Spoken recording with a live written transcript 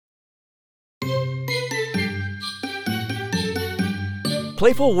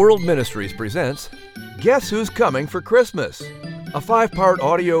Playful World Ministries presents Guess Who's Coming for Christmas? A 5-part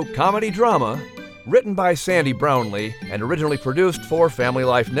audio comedy drama written by Sandy Brownlee and originally produced for Family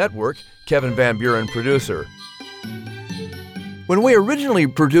Life Network, Kevin Van Buren, producer. When we originally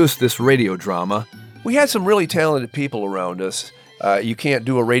produced this radio drama, we had some really talented people around us. You can't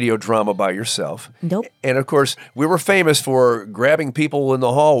do a radio drama by yourself. Nope. And of course, we were famous for grabbing people in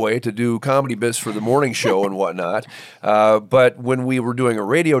the hallway to do comedy bits for the morning show and whatnot. But when we were doing a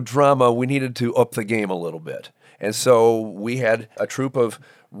radio drama, we needed to up the game a little bit. And so we had a troupe of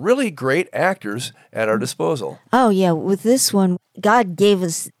really great actors at our disposal. Oh, yeah. With this one, God gave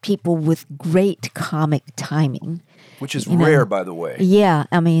us people with great comic timing. Which is rare, by the way. Yeah.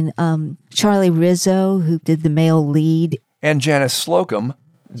 I mean, Charlie Rizzo, who did the male lead. And Janice Slocum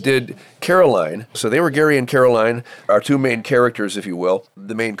did Caroline. So they were Gary and Caroline, our two main characters, if you will,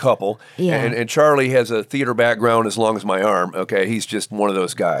 the main couple. Yeah. And Charlie has a theater background as long as my arm. Okay, he's just one of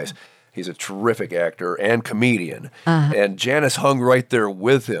those guys. He's a terrific actor and comedian. And Janice hung right there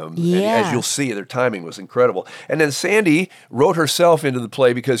with him. Yeah. And as you'll see, their timing was incredible. And then Sandy wrote herself into the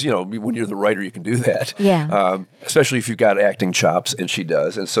play because, you know, when you're the writer, you can do that. Yeah. Especially if you've got acting chops, and she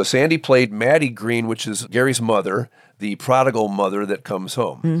does. And so Sandy played Maddie Green, which is Gary's mother, the prodigal mother that comes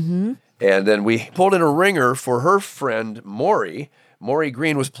home. Mm-hmm. And then we pulled in a ringer for her friend, Maury. Maury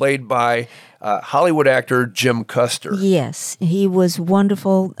Green was played by Hollywood actor Jim Custer. Yes, he was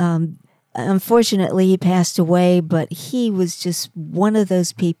wonderful. Unfortunately, he passed away, but he was just one of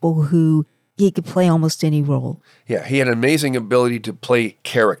those people who he could play almost any role. Yeah, he had an amazing ability to play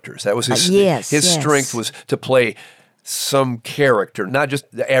characters. That was his yes. strength was to play some character, not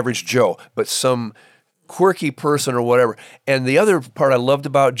just the average Joe, but some quirky person or whatever. And the other part I loved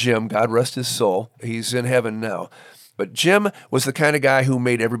about Jim, God rest his soul, he's in heaven now, but Jim was the kind of guy who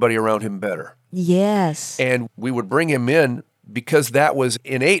made everybody around him better. Yes. And we would bring him in because that was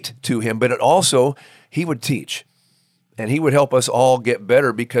innate to him, but it also, he would teach. And he would help us all get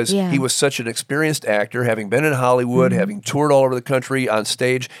better because he was such an experienced actor, having been in Hollywood, having toured all over the country on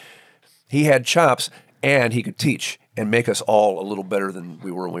stage. He had chops, and he could teach and make us all a little better than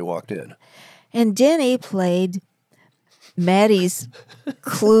we were when we walked in. And Denny played Maddie's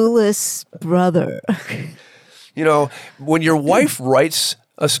clueless brother. You know, when your wife writes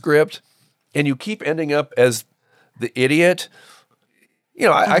a script and you keep ending up as the idiot, you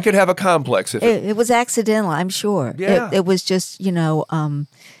know, I could have a complex if it was accidental, I'm sure. Yeah. It was just,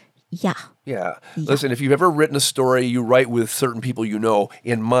 yeah. Yeah. Listen, if you've ever written a story, you write with certain people you know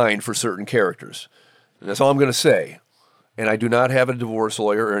in mind for certain characters. And that's all I'm going to say. And I do not have a divorce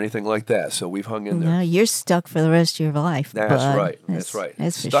lawyer or anything like that, so we've hung in there. No, you're stuck for the rest of your life. That's bud. right. That's right.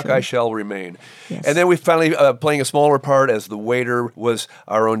 That's Stuck sure. I shall remain. Yes. And then we finally, playing a smaller part as the waiter, was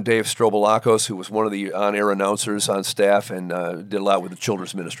our own Dave Strobolakos, who was one of the on-air announcers on staff and did a lot with the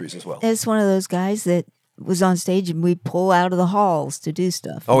children's ministries as well. It's one of those guys that was on stage and we pull out of the halls to do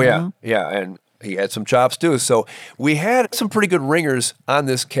stuff. Oh, you yeah. know? Yeah, and he had some chops, too. So we had some pretty good ringers on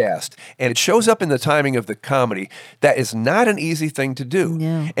this cast, and it shows up in the timing of the comedy. That is not an easy thing to do,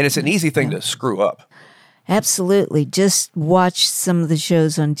 No. and it's an easy thing to screw up. Absolutely. Just watch some of the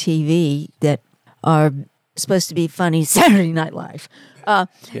shows on TV that are supposed to be funny. Saturday Night Live.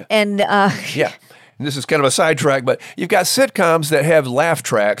 And Yeah. And this is kind of a sidetrack, but you've got sitcoms that have laugh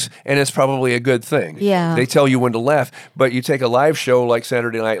tracks, and it's probably a good thing. Yeah. They tell you when to laugh, but you take a live show like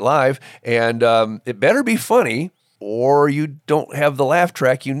Saturday Night Live, and it better be funny, or you don't have the laugh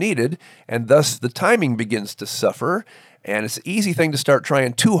track you needed, and thus the timing begins to suffer, and it's an easy thing to start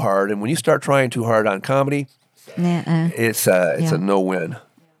trying too hard, and when you start trying too hard on comedy, it's a no-win.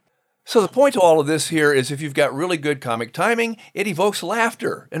 So the point to all of this here is if you've got really good comic timing, it evokes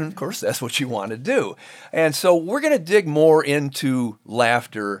laughter. And of course, that's what you want to do. And so we're going to dig more into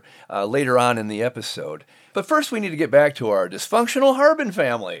laughter later on in the episode. But first, we need to get back to our dysfunctional Harbin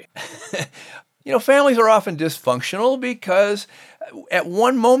family. You know, families are often dysfunctional because at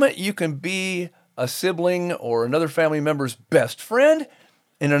one moment you can be a sibling or another family member's best friend.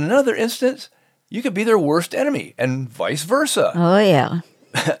 And in another instance, you could be their worst enemy and vice versa. oh, yeah.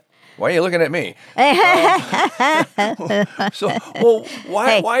 Why are you looking at me?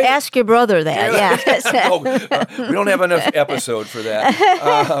 Why? Ask your brother that. Yeah. We don't have enough episode for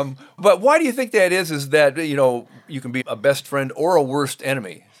that. But why do you think that is that, you know, you can be a best friend or a worst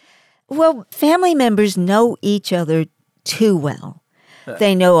enemy? Well, family members know each other too well.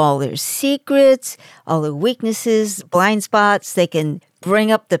 They know all their secrets, all their weaknesses, blind spots. They can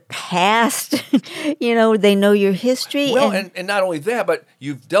bring up the past. You know, they know your history. Well, and not only that, but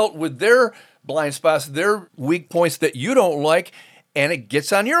you've dealt with their blind spots, their weak points that you don't like, and it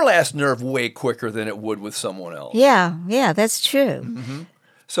gets on your last nerve way quicker than it would with someone else. Yeah, that's true. Mm-hmm.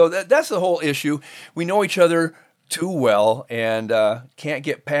 So that's the whole issue. We know each other too well and can't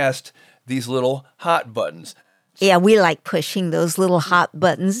get past these little hot buttons. Yeah, we like pushing those little hot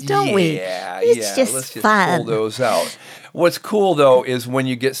buttons, don't we? It's just Let's just fun. pull those out. What's cool, though, is when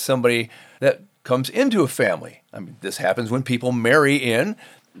you get somebody that comes into a family. I mean, this happens when people marry in,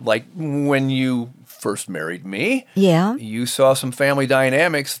 like when you first married me. Yeah. You saw some family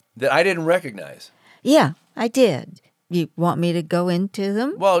dynamics that I didn't recognize. Yeah, I did. You want me to go into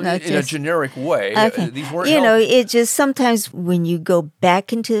them? Well, No, in a generic way. Okay. These weren't You know, healthy. it just sometimes when you go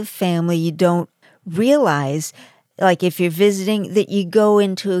back into the family, you don't realize, like if you're visiting, that you go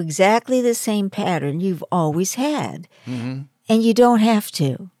into exactly the same pattern you've always had. Mm-hmm. And you don't have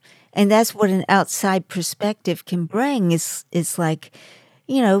to. And that's what an outside perspective can bring. It's like,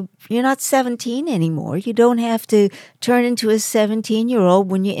 you know, you're not 17 anymore. You don't have to turn into a 17-year-old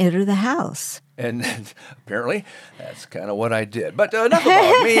when you enter the house. And apparently, that's kind of what I did. But enough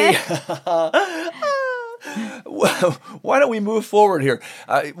about me. Why don't we move forward here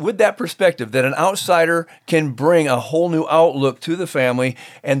with that perspective that an outsider can bring a whole new outlook to the family,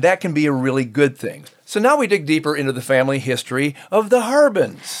 and that can be a really good thing. So now we dig deeper into the family history of the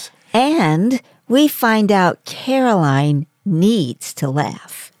Harbins. And we find out Caroline needs to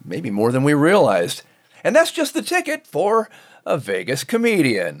laugh. Maybe more than we realized. And that's just the ticket for a Vegas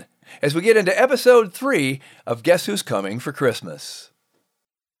comedian. As we get into episode 3 of Guess Who's Coming for Christmas.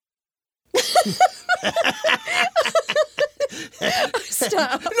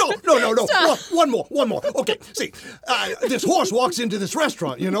 Stop. No. Stop. One more. Okay, see, this horse walks into this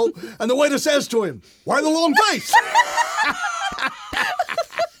restaurant, you know, and the waiter says to him, "Why the long face?"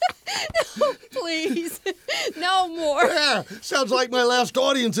 No, please. No more. Yeah, sounds like my last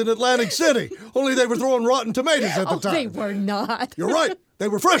audience in Atlantic City, only they were throwing rotten tomatoes at the time. They were not. You're right. They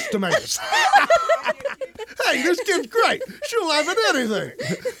were fresh tomatoes. Hey, this kid's great. She'll laugh at anything.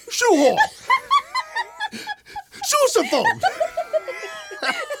 Shoehorn. Sousaphone.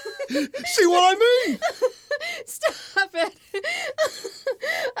 See what I mean? Stop it.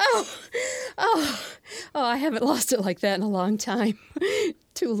 Oh, I haven't lost it like that in a long time.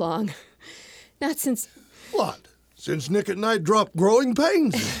 Too long. Not since... What? Since Nick at Night dropped Growing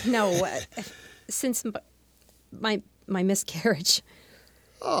Pains? No, since my miscarriage.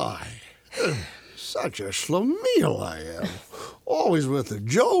 Such a schlemiel I am. Always with the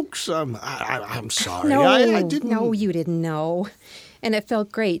jokes. I'm sorry. No, I didn't... No, you didn't know. And it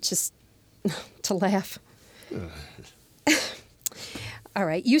felt great just to laugh. All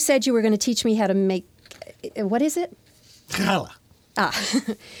right, you said you were going to teach me how to make... What is it? Challah.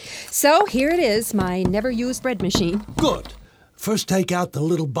 So here it is, my never-used bread machine. Good. First take out the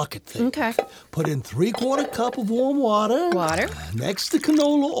little bucket thing. Okay. Put in 3/4 cup of warm water. Water. Next the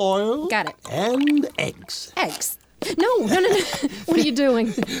canola oil. Got it. And eggs. Eggs. No. What are you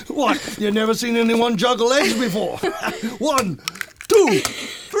doing? What? You never seen anyone juggle eggs before? 1, 2,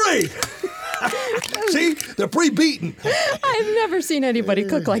 3. See? They're pre-beaten. I've never seen anybody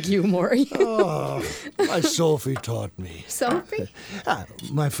cook like you, Maury. My Sophie taught me. Sophie?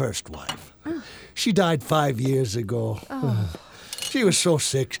 My first wife. She died 5 years ago. She was so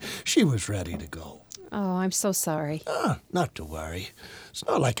sick, she was ready to go. Oh, I'm so sorry. Not to worry. It's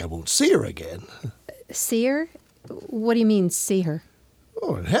not like I won't see her again. See her? What do you mean, see her?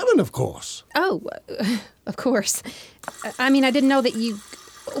 Oh, in heaven, of course. Oh, of course. I mean, I didn't know that you...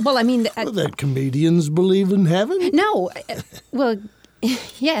 Well, I mean... That comedians believe in heaven? No. Well,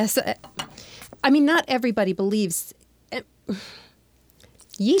 yes. I mean, not everybody believes...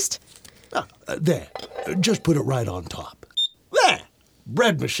 Yeast? There. Just put it right on top. There.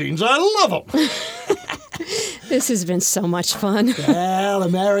 Bread machines. I love them. This has been so much fun. Well, a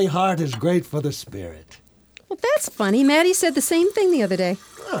merry heart is great for the spirit. Well, that's funny. Maddie said the same thing the other day.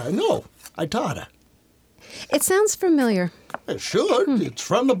 I know. I taught her. It sounds familiar. It should. It's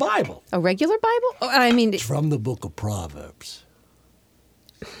from the Bible. A regular Bible? Oh, I mean... It's from the book of Proverbs.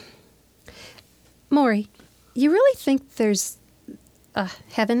 Maury, you really think there's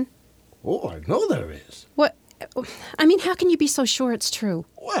heaven? Oh, I know there is. What? I mean, how can you be so sure it's true?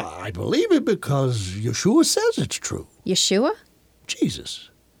 Well, I believe it because Yeshua says it's true. Yeshua? Jesus.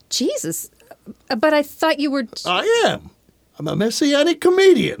 Jesus? But I thought you were... I am. I'm a messianic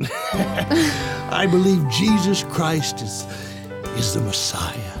comedian. I believe Jesus Christ is the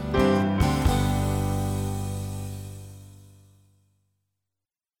Messiah.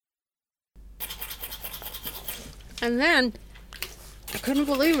 And then, I couldn't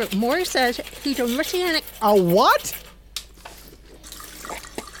believe it. Maury says he's a messianic... A what?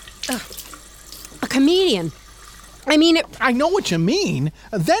 A comedian. I mean, I know what you mean.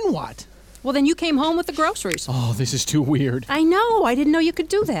 Then what? Well, then you came home with the groceries. Oh, this is too weird. I know. I didn't know you could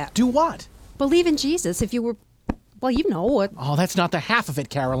do that. Do what? Believe in Jesus if you were... Well, you know what. Oh, that's not the half of it,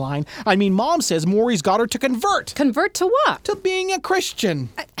 Caroline. I mean, Mom says Maury's got her to convert. Convert to what? To being a Christian.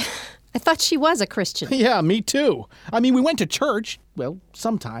 I thought she was a Christian. Yeah, me too. I mean, we went to church. Well,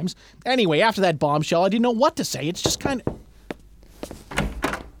 sometimes. Anyway, after that bombshell, I didn't know what to say. It's just kind of...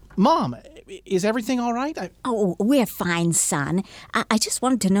 Mom, is everything all right? Oh, we're fine, son. I just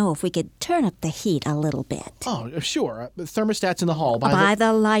wanted to know if we could turn up the heat a little bit. Oh, sure. The thermostat's in the hall By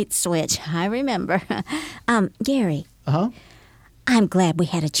the light switch. I remember. Gary. Uh-huh. I'm glad we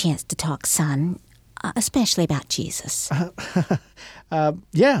had a chance to talk, son. Especially about Jesus.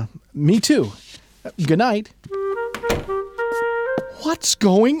 Yeah, me too. Good night. What's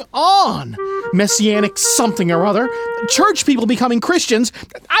going on? Messianic something or other. Church people becoming Christians.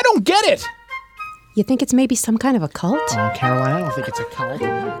 I don't get it. You think it's maybe some kind of a cult? Oh, Caroline, I don't think it's a cult.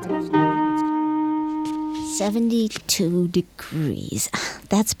 72 degrees.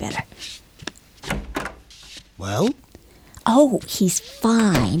 That's better. Well? Oh, he's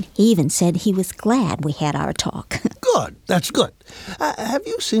fine. He even said he was glad we had our talk. Good. That's good. Have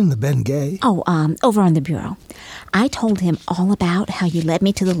you seen the Ben Gay? Oh, over on the bureau. I told him all about how you led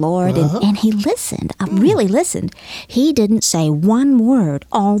me to the Lord, and he listened. Really listened. He didn't say one word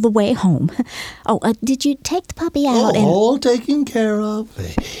all the way home. Oh, did you take the puppy out? All taken care of.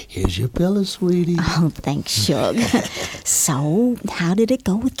 Here's your pillow, sweetie. Oh, thanks, Shug. So, how did it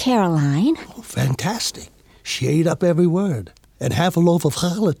go with Caroline? Oh, fantastic. She ate up every word. And half a loaf of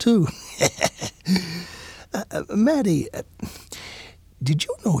challah, too. Maddie, did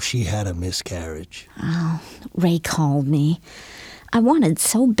you know she had a miscarriage? Oh, Ray called me. I wanted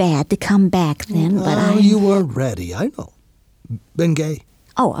so bad to come back then, but you weren't ready, I know. Ben Gay.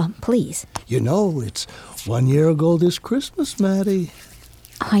 Oh, please. You know, it's 1 year ago this Christmas, Maddie.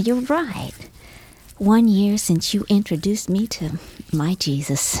 Oh, you're right. 1 year since you introduced me to my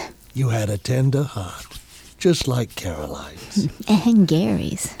Jesus. You had a tender heart. Just like Caroline's. And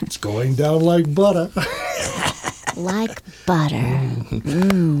Gary's. It's going down like butter. Like butter.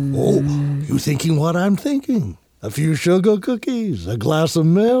 Oh, you thinking what I'm thinking? A few sugar cookies, a glass of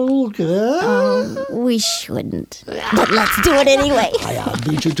milk, We shouldn't. But let's do it anyway. I'll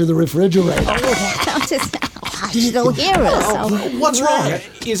beat you to the refrigerator. She'll hear us. What's wrong?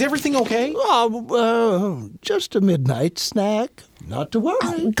 Is everything okay? Just a midnight snack. Not to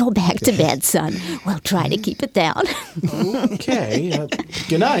worry. Go back to bed, son. We'll try to keep it down. Okay.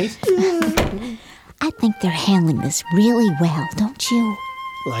 Good night. I think they're handling this really well, don't you?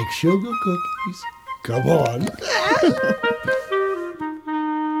 Like sugar cookies. Come on.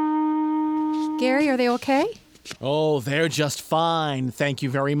 Gary, are they okay? Oh, they're just fine. Thank you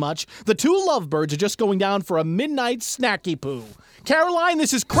very much. The two lovebirds are just going down for a midnight snacky poo. Caroline,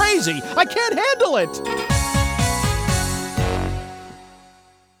 this is crazy. I can't handle it.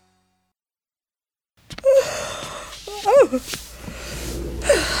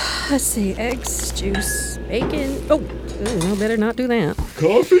 Let's see, eggs, juice, bacon. Oh, no, better not do that.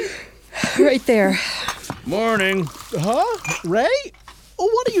 Coffee? Right there. Morning. Huh? Ray? Oh,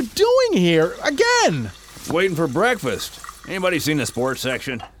 what are you doing here? Again? Waiting for breakfast. Anybody seen the sports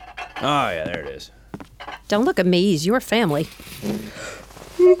section? Oh, yeah, there it is. Don't look amazed. Your family.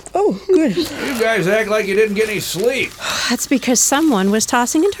 Oh, good. You guys act like you didn't get any sleep. That's because someone was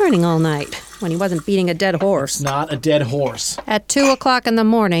tossing and turning all night when he wasn't beating a dead horse. Not a dead horse. At 2 o'clock in the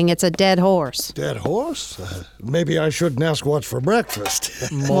morning, it's a dead horse. Dead horse? Maybe I shouldn't ask what's for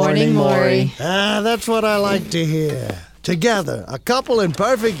breakfast. Morning, Maury. That's what I like to hear. Together, a couple in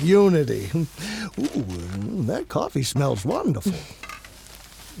perfect unity. Ooh, that coffee smells wonderful.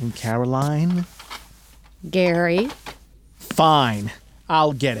 And Caroline? Gary. Fine.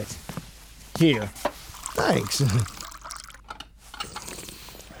 I'll get it. Here. Thanks.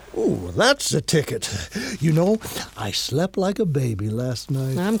 Ooh, that's a ticket. You know, I slept like a baby last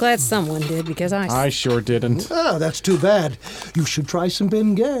night. I'm glad someone did because I sure didn't. Ah, that's too bad. You should try some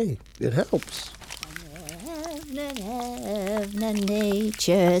Ben Gay. It helps.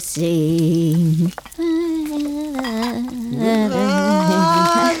 Nature sing.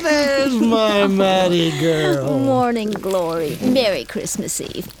 There's my Maddie girl. Morning glory. Merry Christmas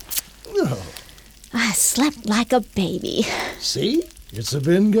Eve. Oh, I slept like a baby. see? It's a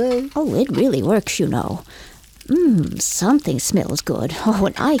Ben Gay. Oh, it really works, you know. Something smells good. Oh,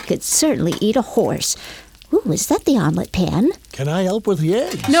 and I could certainly eat a horse. Ooh, is that the omelet pan? Can I help with the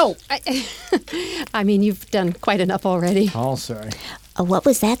eggs? No. I mean, you've done quite enough already. I'll say. What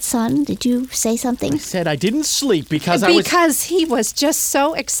was that, son? Did you say something? I said I didn't sleep because I was... Because he was just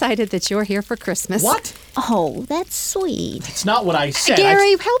so excited that you're here for Christmas. What? Oh, that's sweet. It's not what I said.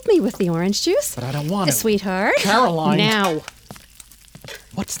 Gary, help me with the orange juice. But I don't want to. Sweetheart. Caroline. Now.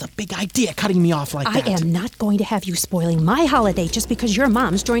 What's the big idea cutting me off like I that? am not going to have you spoiling my holiday just because your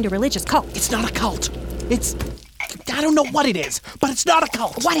mom's joined a religious cult. It's not a cult. It's... I don't know what it is, but it's not a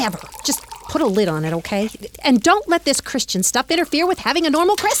cult. Whatever. Just put a lid on it, okay? And don't let this Christian stuff interfere with having a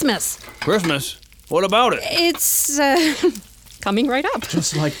normal Christmas. Christmas? What about it? It's, coming right up.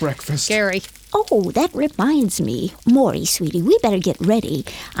 Just like breakfast. Gary. Oh, that reminds me. Maury, sweetie, we better get ready.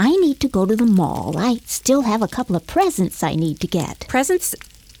 I need to go to the mall. I still have a couple of presents I need to get. Presents?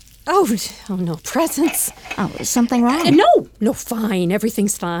 Oh no, presents. Oh, is something wrong? No, fine.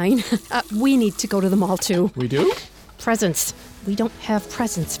 Everything's fine. We need to go to the mall, too. We do? Presents. We don't have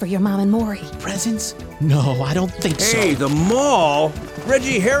presents for your mom and Maury. Presents? No, I don't think so. Hey, the mall?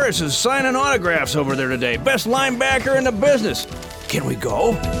 Reggie Harris is signing autographs over there today. Best linebacker in the business. Can we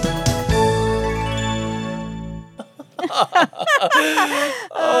go?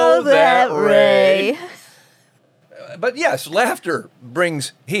 Oh, that Ray. But yes, laughter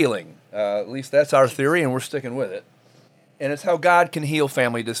brings healing. At least that's our theory, and we're sticking with it. And it's how God can heal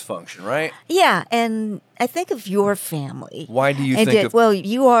family dysfunction, right? Yeah, and I think of your family. Why do you and think of... Well,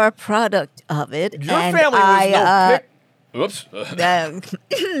 you are a product of it. Your and family was no pick... Oops.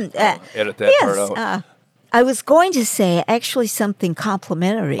 Edit that part out. I was going to say actually something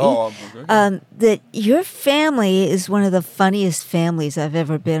complimentary. Oh, okay. That your family is one of the funniest families I've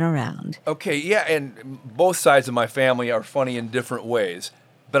ever been around. Okay, yeah, and both sides of my family are funny in different ways.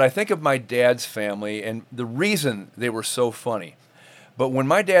 But I think of my dad's family and the reason they were so funny. But when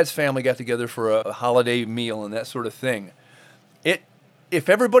my dad's family got together for a holiday meal and that sort of thing, if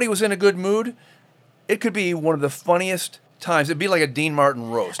everybody was in a good mood, it could be one of the funniest times. It'd be like a Dean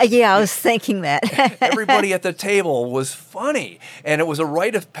Martin roast. Yeah, I was thinking that. Everybody at the table was funny. And it was a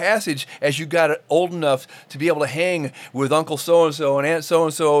rite of passage as you got old enough to be able to hang with Uncle so-and-so and Aunt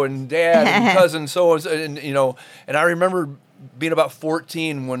so-and-so and Dad and Cousin so-and-so. And I remember being about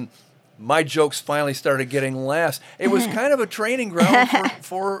 14 when my jokes finally started getting laughs. It was kind of a training ground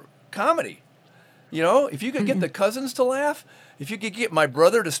for comedy. You know, if you could get the cousins to laugh, if you could get my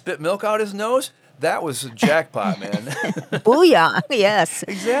brother to spit milk out his nose, that was a jackpot, man. Booyah, yes.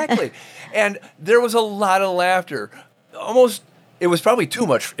 Exactly. And there was a lot of laughter. Almost, it was probably too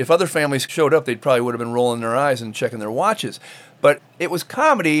much. If other families showed up, they probably would have been rolling their eyes and checking their watches. But it was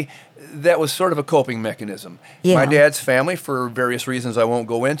comedy that was sort of a coping mechanism. Yeah. My dad's family, for various reasons I won't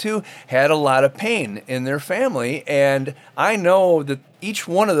go into, had a lot of pain in their family. And I know that each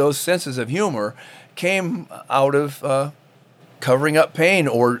one of those senses of humor came out of covering up pain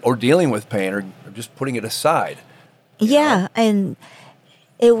or dealing with pain or just putting it aside. Yeah, and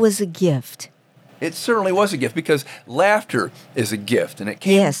it was a gift. It certainly was a gift because laughter is a gift and it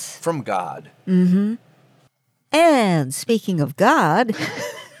came Yes. from God. Mm-hmm. And speaking of God,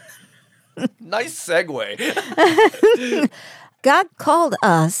 Nice segue. God called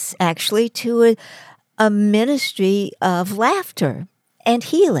us actually to a ministry of laughter and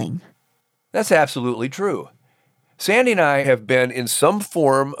healing. That's absolutely true. Sandy and I have been in some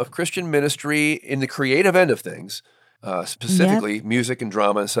form of Christian ministry in the creative end of things, specifically music and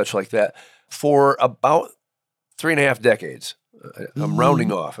drama and such like that, for about 3.5 decades. I'm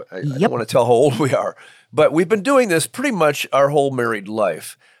rounding off. I don't want to tell how old we are. But we've been doing this pretty much our whole married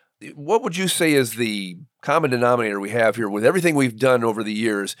life. What would you say is the common denominator we have here with everything we've done over the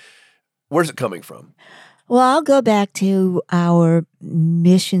years? Where's it coming from? Well, I'll go back to our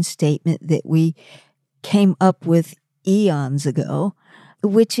mission statement that we came up with eons ago,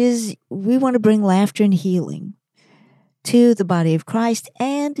 which is we want to bring laughter and healing to the body of Christ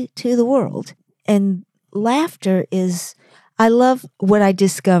and to the world. And laughter is, I love what I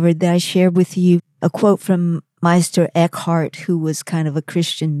discovered that I shared with you, a quote from Meister Eckhart, who was kind of a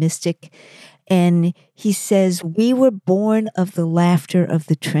Christian mystic. And he says, "We were born of the laughter of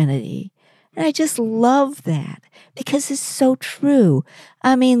the Trinity." And I just love that because it's so true.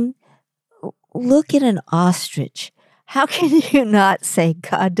 I mean, look at an ostrich. How can you not say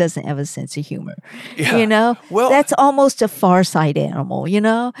God doesn't have a sense of humor? Yeah. You know, Well, that's almost a far sight animal, you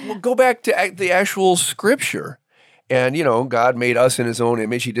know? Well, go back to the actual scripture. And, you know, God made us in his own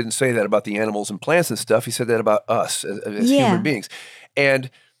image. He didn't say that about the animals and plants and stuff. He said that about us as human beings. And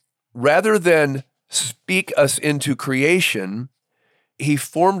rather than speak us into creation, he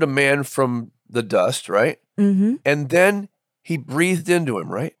formed a man from the dust, right? Mm-hmm. And then he breathed into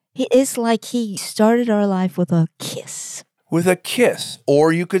him, right? It's like he started our life with a kiss. With a kiss.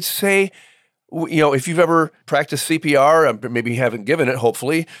 Or you could say If you've ever practiced CPR, maybe you haven't given it,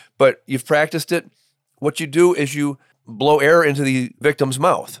 hopefully, but you've practiced it, what you do is you blow air into the victim's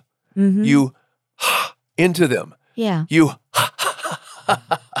mouth. Mm-hmm. You into them. Yeah. You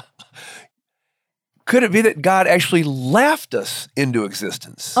could it be that God actually laughed us into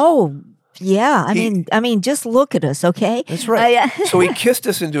existence? Oh, yeah. I He- mean, just look at us, okay? That's right. I- So he kissed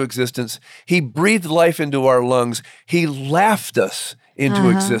us into existence. He breathed life into our lungs. He laughed us into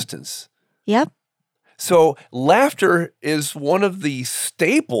existence. Yep. So laughter is one of the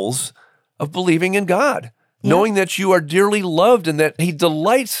staples of believing in God, knowing that you are dearly loved and that he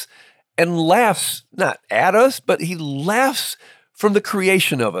delights and laughs, not at us, but he laughs from the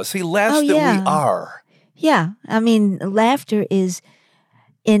creation of us. He laughs Oh, that yeah. we are. Yeah. I mean, laughter is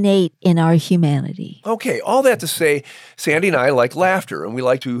innate in our humanity. Okay, all that to say, Sandy and I like laughter and we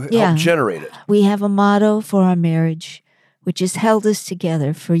like to Yeah. help generate it. We have a motto for our marriage, which has held us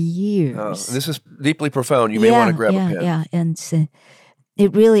together for years. Oh, and this is deeply profound. You may want to grab a pen. Yeah, and so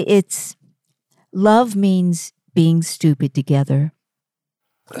it's love means being stupid together.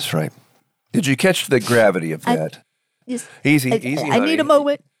 That's right. Did you catch the gravity of that? Yes. Easy, I easy. need honey. a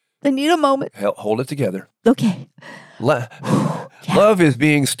moment. I need a moment. Hold it together. Okay. Love is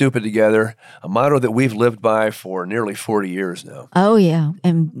being stupid together, a motto that we've lived by for nearly 40 years now. Oh, yeah.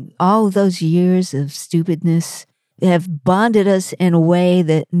 And all those years of stupidness have bonded us in a way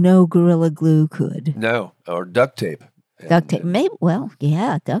that no Gorilla Glue could. No, or duct tape. Duct tape. Maybe,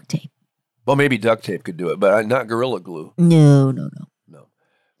 yeah, duct tape. Well, maybe duct tape could do it, but not Gorilla Glue. No.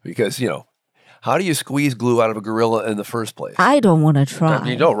 Because, how do you squeeze glue out of a gorilla in the first place? I don't want to try.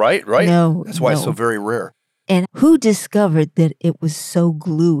 You know, right? No, That's why it's so no. very rare. And who discovered that it was so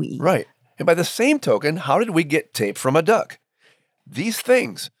gluey? Right. And by the same token, how did we get tape from a duck? These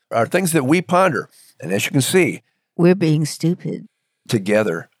things are things that we ponder. And as you can see, We're being stupid.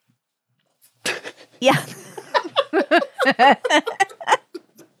 together. Yeah.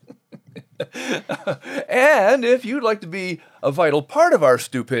 And if you'd like to be a vital part of our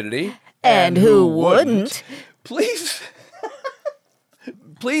stupidity, And who wouldn't? please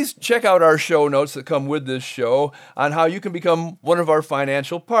check out our show notes that come with this show on how you can become one of our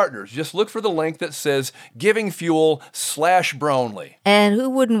financial partners. Just look for the link that says Giving Fuel /Brownlee. And who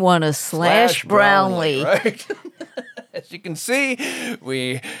wouldn't want to slash Brownlee? Right? As you can see,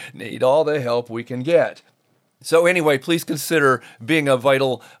 we need all the help we can get. So anyway, please consider being a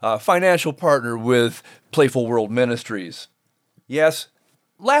vital financial partner with Playful World Ministries. Yes,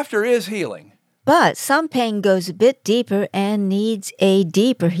 laughter is healing. But some pain goes a bit deeper and needs a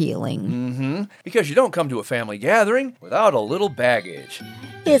deeper healing. Because you don't come to a family gathering without a little baggage.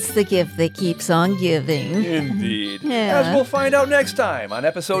 It's the gift that keeps on giving. Indeed. Yeah. As we'll find out next time on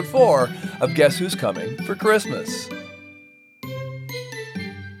episode 4 of Guess Who's Coming for Christmas.